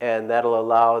 and that'll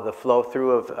allow the flow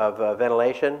through of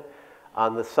ventilation.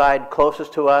 On the side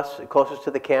closest to us, closest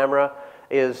to the camera,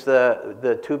 is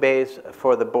the two bays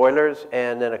for the boilers,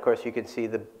 and then of course you can see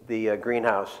the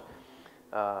greenhouse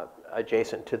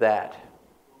adjacent to that.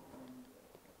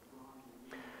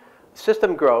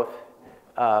 System growth.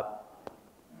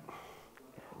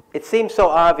 It seems so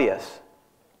obvious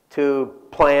to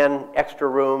plan extra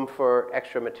room for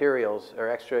extra materials or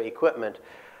extra equipment,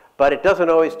 but it doesn't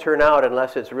always turn out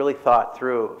unless it's really thought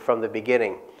through from the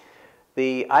beginning.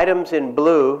 The items in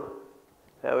blue,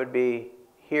 that would be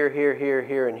here, here, here,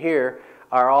 here, and here,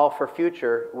 are all for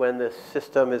future when the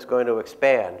system is going to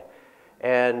expand.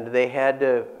 And they had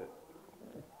to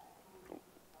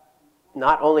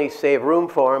not only save room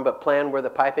for them, but plan where the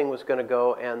piping was going to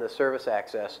go and the service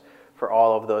access for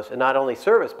all of those. And not only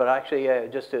service, but actually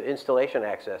just to installation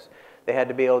access. They had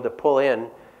to be able to pull in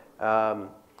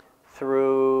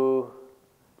through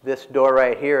this door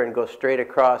right here and go straight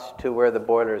across to where the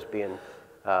boiler is being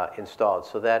installed.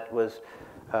 So that was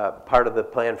part of the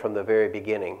plan from the very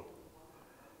beginning.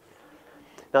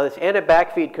 Now this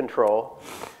anti-backfeed control,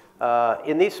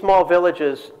 in these small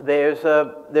villages, there's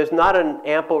not an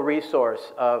ample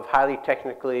resource of highly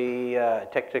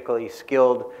technically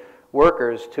skilled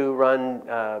workers to run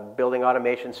building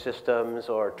automation systems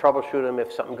or troubleshoot them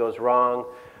if something goes wrong,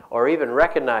 or even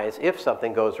recognize if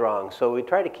something goes wrong. So we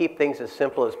try to keep things as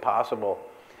simple as possible.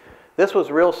 This was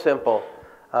real simple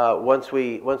once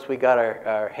we got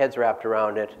our heads wrapped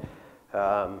around it.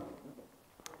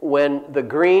 When the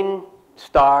green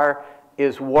star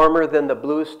is warmer than the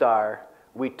blue star,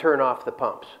 we turn off the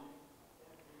pumps.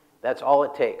 That's all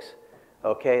it takes.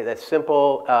 Okay, that's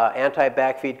simple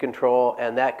anti-backfeed control,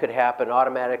 and that could happen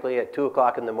automatically at 2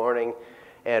 o'clock in the morning.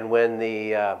 And when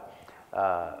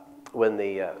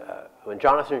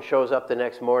Jonathan shows up the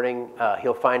next morning,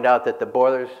 he'll find out that the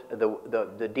boilers,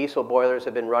 the diesel boilers,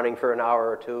 have been running for an hour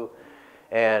or two,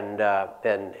 and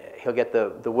then he'll get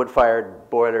the wood-fired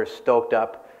boilers stoked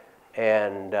up,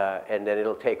 and then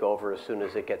it'll take over as soon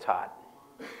as it gets hot.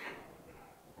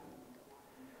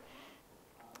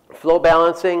 Flow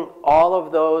balancing, all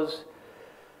of those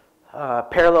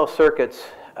parallel circuits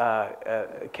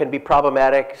can be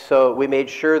problematic, so we made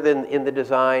sure that in the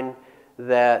design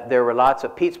that there were lots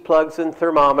of Pete's plugs and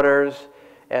thermometers,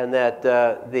 and that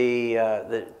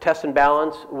the test and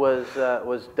balance was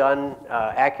done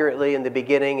accurately in the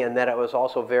beginning, and that it was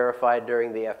also verified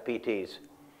during the FPTs.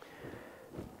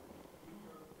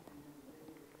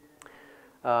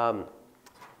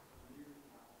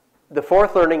 The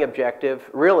fourth learning objective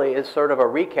really is sort of a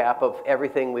recap of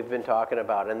everything we've been talking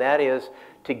about, and that is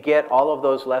to get all of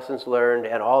those lessons learned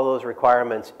and all those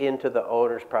requirements into the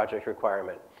owner's project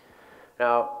requirement.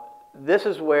 Now, this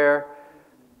is where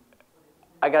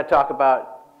I got to talk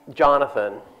about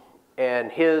Jonathan and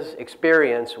his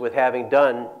experience with having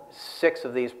done 6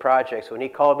 of these projects. When he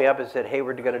called me up and said, hey,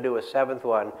 we're going to do a 7th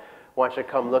one, why don't you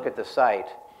come look at the site?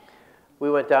 We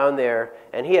went down there,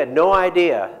 and he had no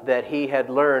idea that he had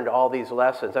learned all these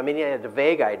lessons. I mean, he had a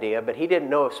vague idea, but he didn't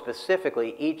know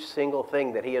specifically each single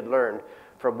thing that he had learned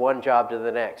from one job to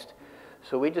the next.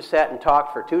 So we just sat and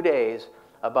talked for 2 days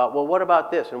about, well, what about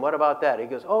this and what about that? He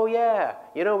goes, oh, yeah,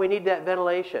 you know, we need that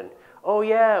ventilation. Oh,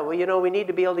 yeah, well, you know, we need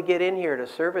to be able to get in here to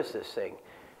service this thing.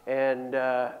 And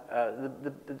the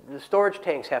storage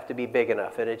tanks have to be big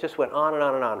enough. And it just went on and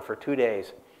on and on for 2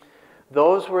 days.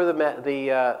 Those were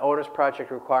the owner's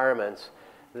project requirements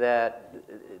that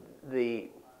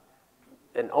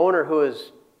an owner who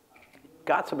has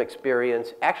got some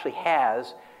experience actually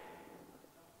has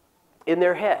in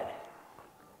their head.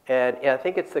 And I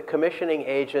think it's the commissioning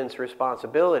agent's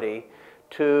responsibility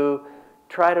to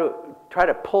try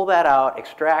to pull that out,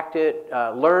 extract it,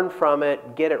 learn from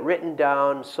it, get it written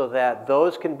down so that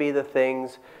those can be the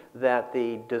things that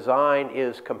the design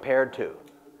is compared to.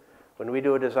 When we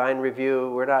do a design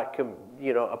review, we're not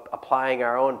applying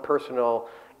our own personal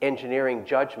engineering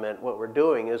judgment. What we're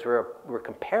doing is we're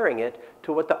comparing it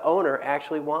to what the owner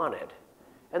actually wanted.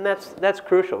 And that's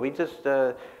crucial. We just,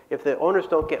 if the owners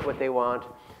don't get what they want,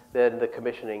 then the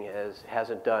commissioning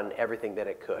hasn't done everything that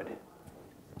it could.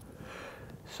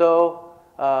 So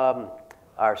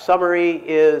our summary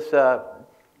is the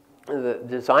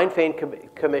design phase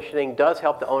commissioning does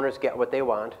help the owners get what they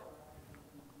want.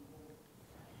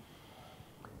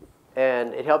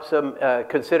 And it helps them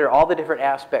consider all the different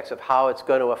aspects of how it's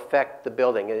going to affect the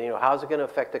building. You know, how's it going to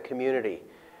affect the community?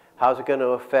 How's it going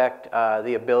to affect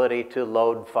the ability to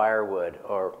load firewood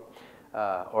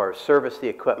or service the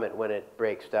equipment when it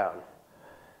breaks down?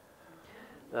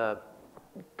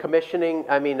 Communicating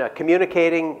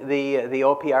the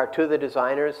OPR to the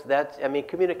designers,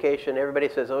 communication, everybody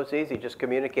says, oh, it's easy, just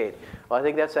communicate. Well, I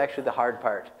think that's actually the hard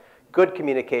part. Good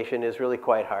communication is really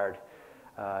quite hard.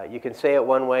 You can say it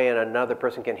one way and another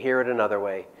person can hear it another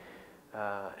way.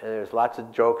 And there's lots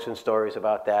of jokes and stories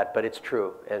about that, but it's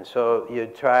true. And so you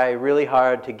try really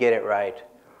hard to get it right.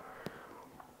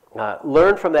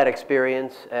 Learn from that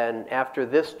experience, and after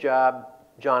this job,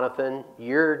 Jonathan,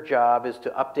 your job is to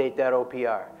update that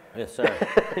OPR. Yes,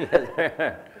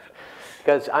 sir.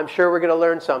 Because I'm sure we're going to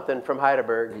learn something from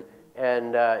Heidelberg,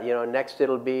 and next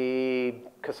it'll be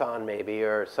Kassan maybe,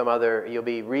 or some other, you'll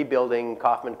be rebuilding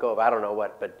Coffman Cove, I don't know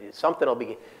what, but something will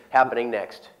be happening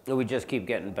next. We just keep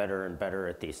getting better and better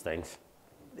at these things.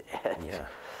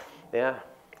 Yeah.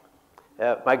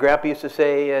 My grandpa used to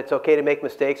say it's okay to make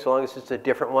mistakes so long as it's a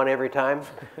different one every time.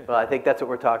 Well, I think that's what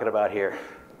we're talking about here.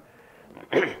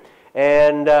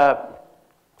 And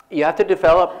you have to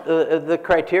develop the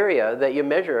criteria that you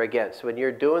measure against when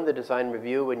you're doing the design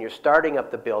review, when you're starting up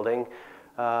the building.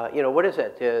 What is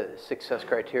that success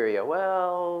criteria?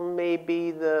 Well,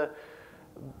 maybe the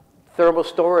thermal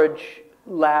storage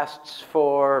lasts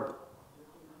for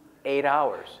 8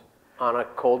 hours on a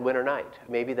cold winter night.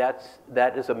 Maybe that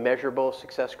is a measurable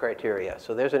success criteria.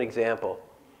 So there's an example.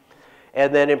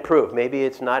 And then improve. Maybe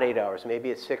it's not 8 hours.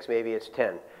 Maybe it's 6. Maybe it's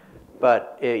 10.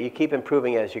 But you keep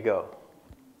improving as you go.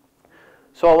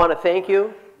 So I want to thank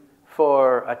you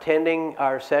for attending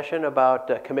our session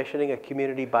about commissioning a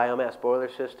community biomass boiler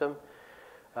system.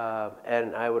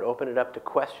 And I would open it up to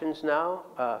questions now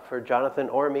for Jonathan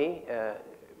or me.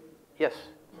 Yes?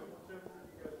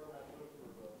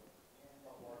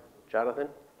 Jonathan?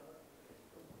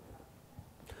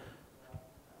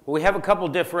 We have a couple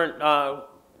different,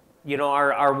 you know,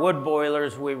 our wood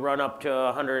boilers, we run up to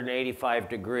 185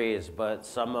 degrees, but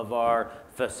some of our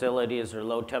facilities are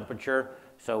low temperature,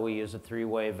 so we use a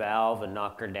 3-way valve and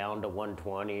knock her down to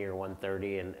 120 or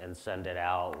 130 and send it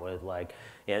out with like,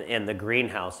 in the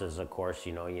greenhouses, of course,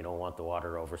 you know, you don't want the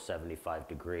water over 75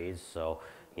 degrees, so,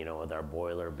 you know, with our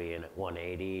boiler being at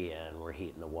 180 and we're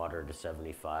heating the water to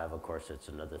 75, of course, it's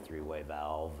another 3-way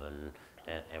valve and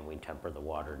we temper the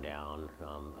water down.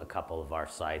 A couple of our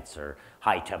sites are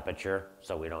high temperature,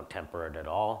 so we don't temper it at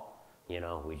all. You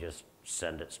know, we just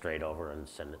send it straight over and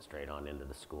send it straight on into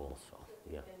the school, so,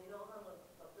 yeah. And you don't have a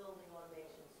building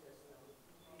automation system?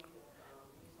 Do you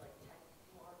use like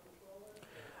Tecmar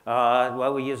controllers?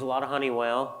 Well, we use a lot of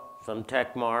Honeywell, some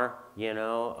Tecmar, you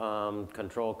know,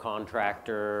 control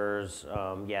contractors.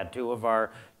 Yeah, two of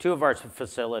our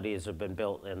facilities have been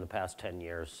built in the past 10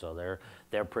 years, so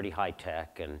they're pretty high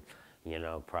tech, and you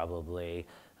know, probably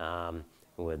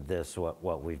with this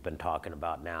what we've been talking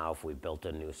about now, if we built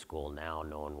a new school now,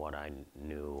 knowing what I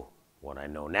know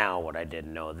now, what I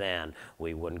didn't know then,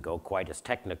 we wouldn't go quite as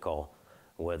technical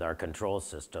with our control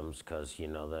systems, because you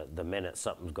know, the minute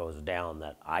something goes down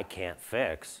that I can't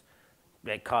fix,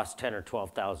 it costs $10,000 or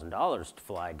 $12,000 to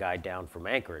fly a guy down from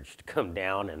Anchorage to come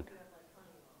down and.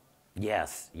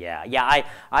 Yes, yeah.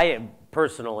 I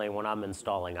personally, when I'm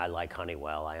installing, I like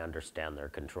Honeywell. I understand their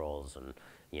controls, and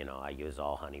you know, I use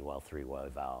all Honeywell 3-way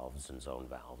valves and zone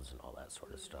valves and all that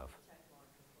sort of stuff.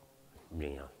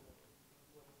 Yeah.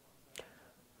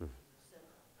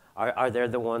 Are there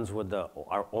the ones with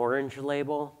our orange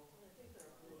label?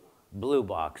 Blue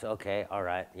box. Okay. All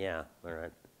right. Yeah. All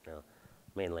right. Yeah.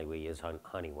 Mainly we use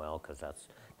Honeywell because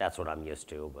that's what I'm used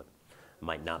to, but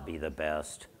might not be the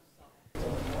best.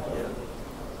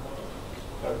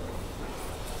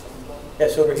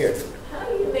 Yes, over here. How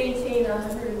do you maintain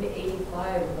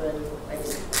 185 when, like,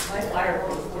 my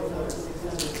fireplace gets over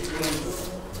 600 degrees?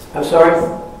 I'm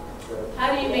sorry?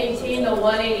 How do you maintain the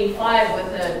 185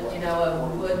 with a, you know, a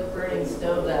wood burning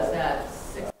stove that's at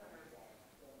 600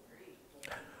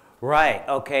 degrees? Right,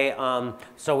 okay,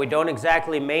 so we don't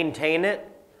exactly maintain it.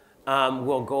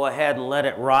 We'll go ahead and let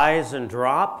it rise and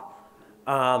drop.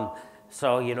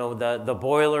 So, you know, the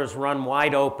boilers run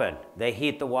wide open. They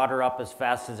heat the water up as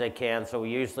fast as they can, so we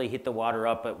usually heat the water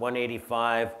up at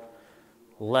 185,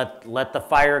 let the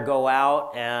fire go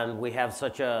out, and we have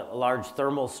such a large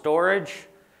thermal storage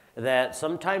that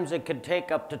sometimes it could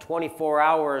take up to 24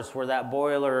 hours where that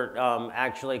boiler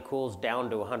actually cools down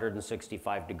to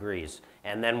 165 degrees.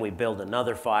 And then we build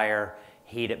another fire,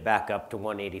 heat it back up to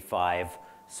 185,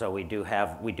 so we do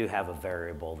have a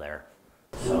variable there.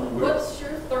 So what's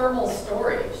your thermal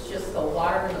storage? Just the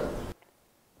water?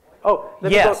 Oh,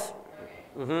 yes.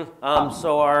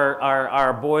 So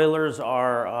our boilers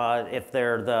are if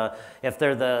they're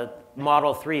the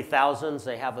Model 3000s,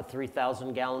 they have a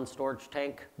 3,000 gallon storage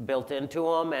tank built into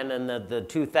them, and then the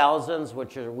 2000s,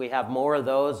 which we have more of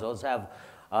those have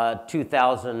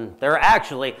 2,000. They're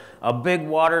actually a big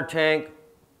water tank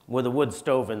with a wood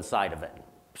stove inside of it.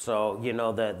 So, you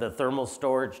know, the thermal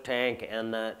storage tank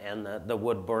and the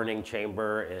wood burning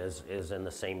chamber is in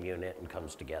the same unit and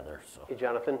comes together. So. Hey,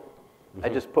 Jonathan, I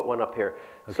just put one up here.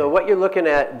 Okay. So what you're looking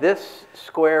at, this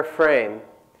square frame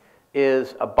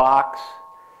is a box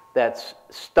that's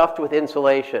stuffed with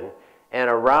insulation, and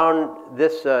around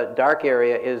this dark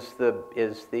area is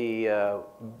the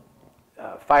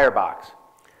firebox.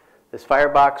 This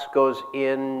firebox goes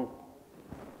in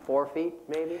 4 feet,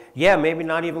 maybe? Yeah, maybe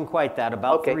not even quite that,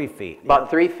 about 3 feet. About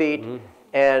 3 feet,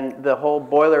 and the whole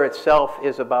boiler itself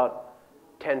is about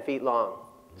 10 feet long.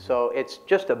 So it's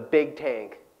just a big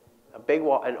tank,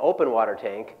 an open water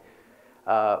tank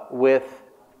with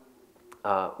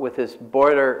this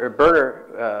boiler or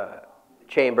burner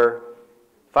chamber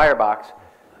firebox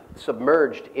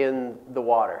submerged in the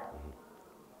water.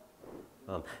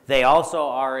 They also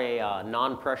are a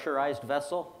non-pressurized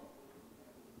vessel.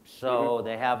 So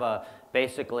they have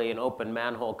basically an open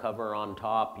manhole cover on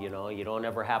top. You know, you don't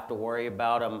ever have to worry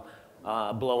about them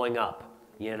blowing up.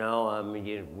 You know,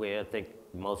 I think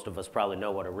most of us probably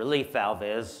know what a relief valve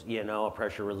is, you know, a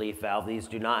pressure relief valve. These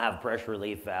do not have pressure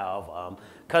relief valve.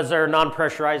 Because they're a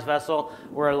non-pressurized vessel,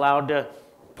 we're allowed to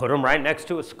put them right next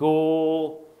to a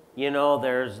school. You know,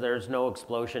 there's no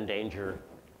explosion danger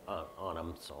on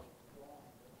them, so.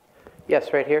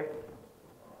 Yes, right here.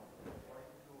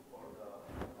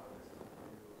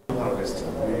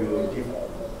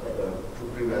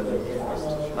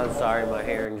 I'm sorry, my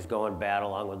hearing's going bad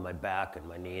along with my back and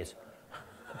my knees.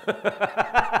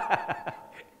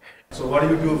 So what do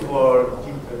you do for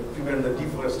prevent the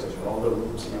deforestation? All the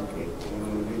woods you get, do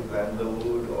you replant the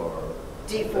wood or?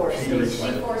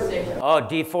 Deforestation. Deforestation. Oh,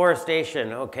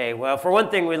 deforestation. Okay. Well, for one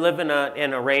thing, we live in a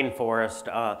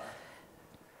rainforest.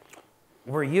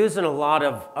 We're using a lot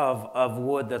of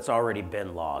wood that's already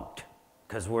been logged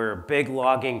because we're a big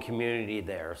logging community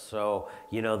there. So,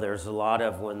 you know, there's a lot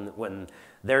of when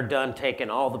they're done taking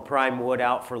all the prime wood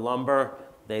out for lumber,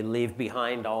 they leave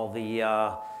behind all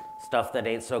the stuff that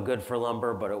ain't so good for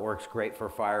lumber, but it works great for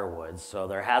firewood. So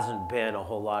there hasn't been a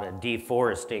whole lot of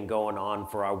deforesting going on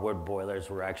for our wood boilers.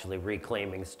 We're actually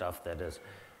reclaiming stuff that is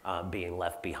being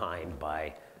left behind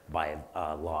by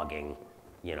logging,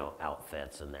 you know,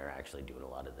 outfits, and they're actually doing a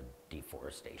lot of the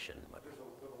deforestation. But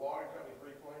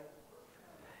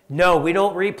no, we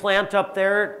don't replant up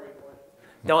there.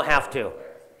 Don't have to.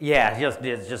 Yeah,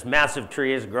 it's just massive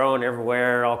trees growing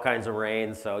everywhere, all kinds of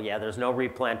rain. So yeah, there's no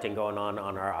replanting going on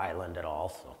our island at all.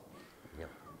 So, yeah.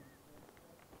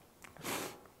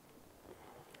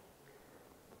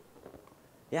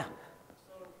 Yeah.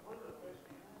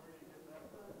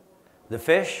 The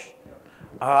fish?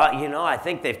 You know, I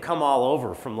think they've come all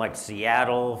over from like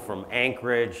Seattle, from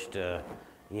Anchorage to,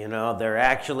 you know, they're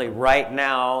actually right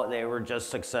now, they were just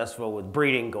successful with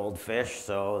breeding goldfish.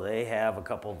 So they have a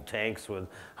couple of tanks with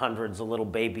hundreds of little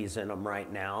babies in them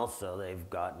right now. So they've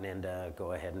gotten into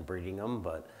go ahead and breeding them.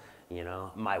 But, you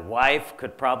know, my wife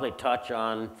could probably touch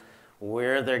on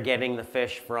where they're getting the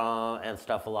fish from and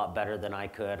stuff a lot better than I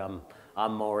could.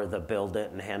 I'm more the build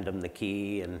it and hand them the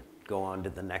key and go on to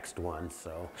the next one.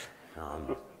 So,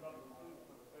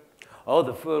 oh,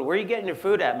 the food. Where are you getting your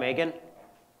food at, Megan?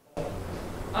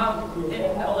 In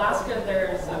Alaska,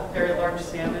 there's a very large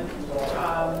salmon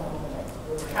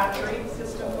hatchery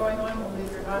system going on,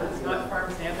 believe it or not. It's not farm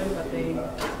salmon, but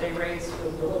they raise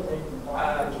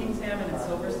king salmon and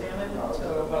silver salmon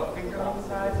to about fingerling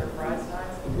size or fry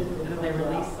size, and then they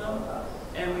release them.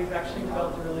 And we've actually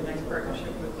developed a really nice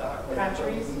partnership with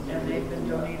hatcheries, and they've been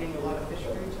donating a lot of fish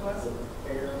food to us.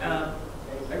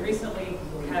 I recently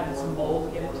had some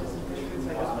mold get into some fish foods.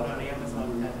 I just went on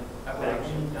Amazon and had a bag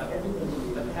shipped up.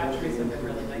 But the hatcheries have been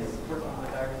really nice working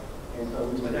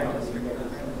with our district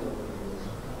program.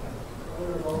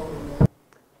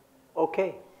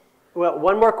 Okay. Well,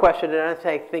 one more question, and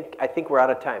I think we're out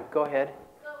of time. Go ahead.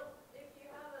 So if you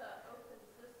have an open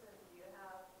system, do you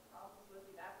have problems with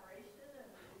evaporation and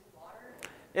lose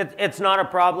water? It's not a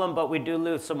problem, but we do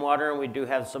lose some water and we do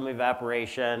have some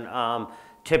evaporation.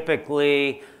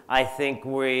 Typically, I think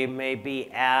we maybe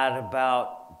add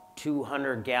about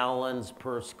 200 gallons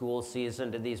per school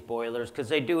season to these boilers because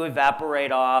they do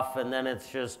evaporate off, and then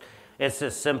it's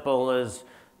as simple as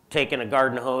taking a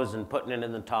garden hose and putting it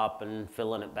in the top and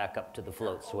filling it back up to the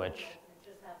float switch. It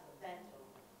just has a vent.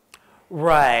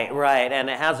 Right, and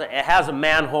it has a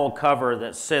manhole cover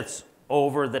that sits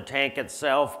over the tank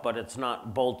itself, but it's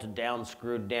not bolted down,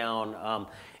 screwed down.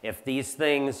 If these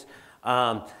things,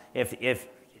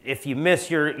 if you miss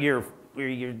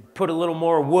you put a little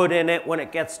more wood in it when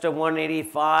it gets to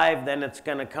 185, then it's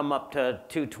going to come up to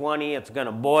 220. It's going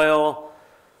to boil.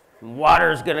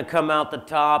 Water's going to come out the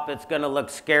top. It's going to look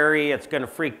scary. It's going to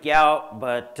freak you out.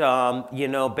 But, you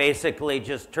know, basically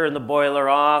just turn the boiler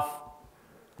off,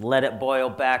 let it boil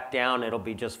back down. It'll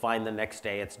be just fine the next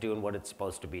day. It's doing what it's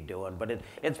supposed to be doing. But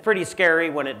it's pretty scary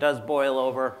when it does boil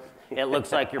over. It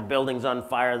looks like your building's on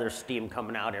fire. There's steam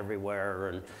coming out everywhere.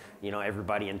 And, you know,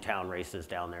 everybody in town races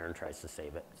down there and tries to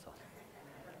save it. So.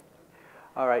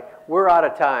 All right. We're out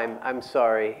of time. I'm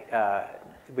sorry.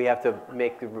 We have to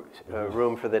make the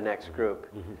room for the next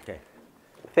group. Okay.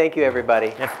 Thank you, everybody.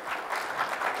 Yes.